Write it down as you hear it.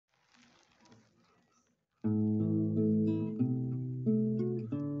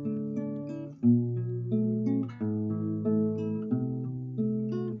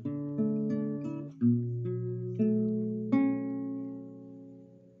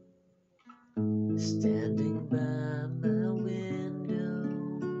standing by my window,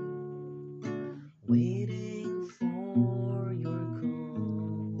 waiting for your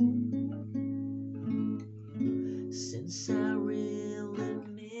call. Since I really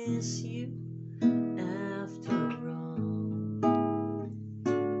miss you after all,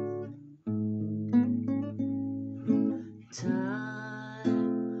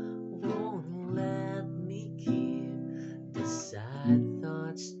 time won't let me keep the sad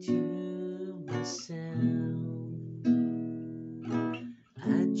thoughts to myself.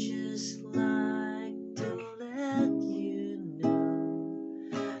 I'd just like to let you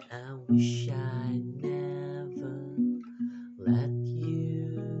know I wish I'd never let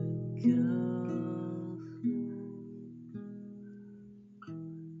you go.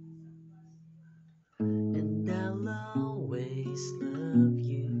 And I'll always love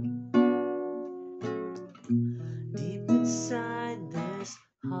you. Deep inside this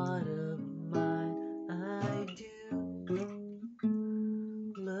heart of mine, I do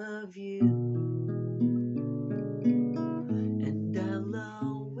love you. And I'll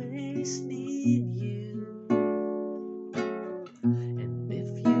always need you. And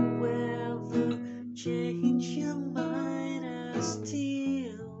if you ever change your mind,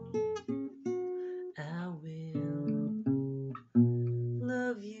 I will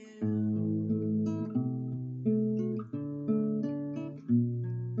love you.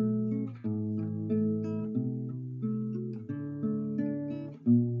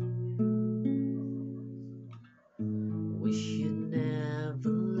 Wish you never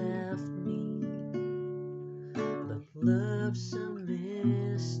left me, but love's a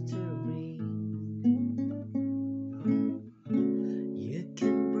mystery. You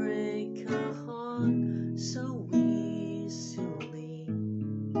can break a heart so easily.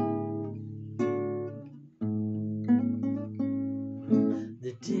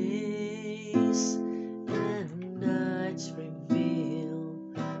 The days and nights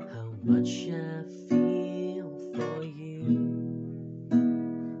reveal how much I feel for you.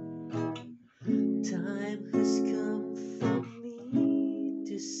 Time has come for me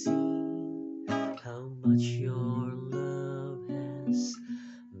to see how much your love has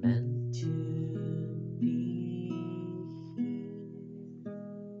meant to me.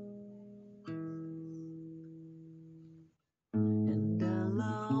 And I'll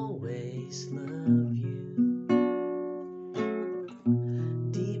always love you.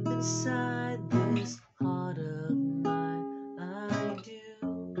 Deep inside this heart of mine, I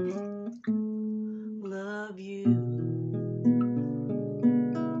do love you.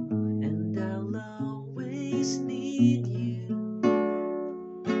 And I'll always need you.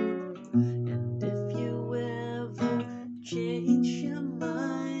 And if you ever change your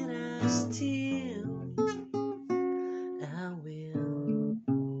mind, I will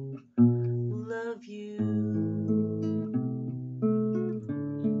love you.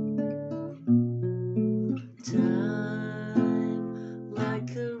 Time,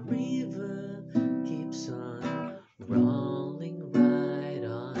 like a river, keeps on rolling right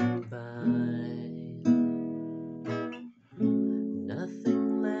on by.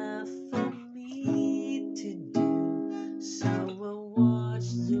 Nothing left for me to do, so I'll watch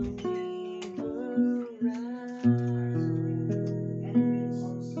the river rise.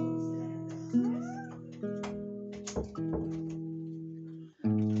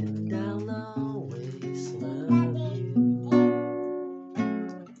 And I'll always love you.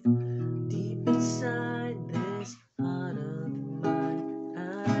 Deep inside this heart of mine,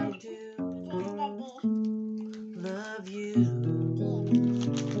 I do love you.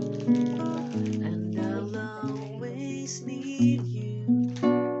 And I'll always need you.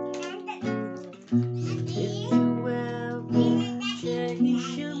 And if you ever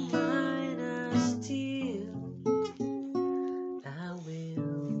change your mind, I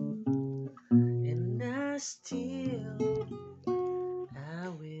will. And I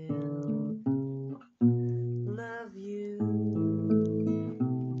will love you.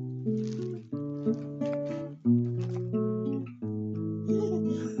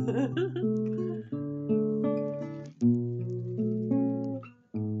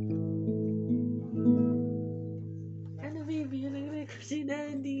 Ano baby, yung nag-record si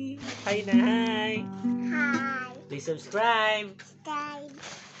Daddy. Hi na hi. Hi. Please subscribe Subscribe.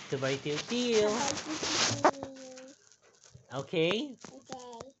 to my Teal. Okay?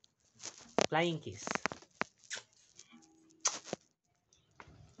 Okay. Flying kiss.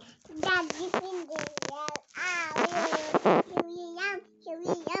 Daddy finger. Yum.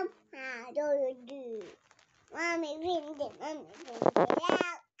 How do you do? Mommy finger. Yum.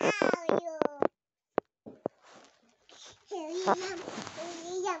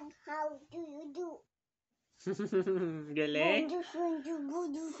 How do you do? Galing. Budu, budu,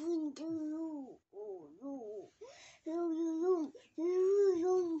 budu, budu.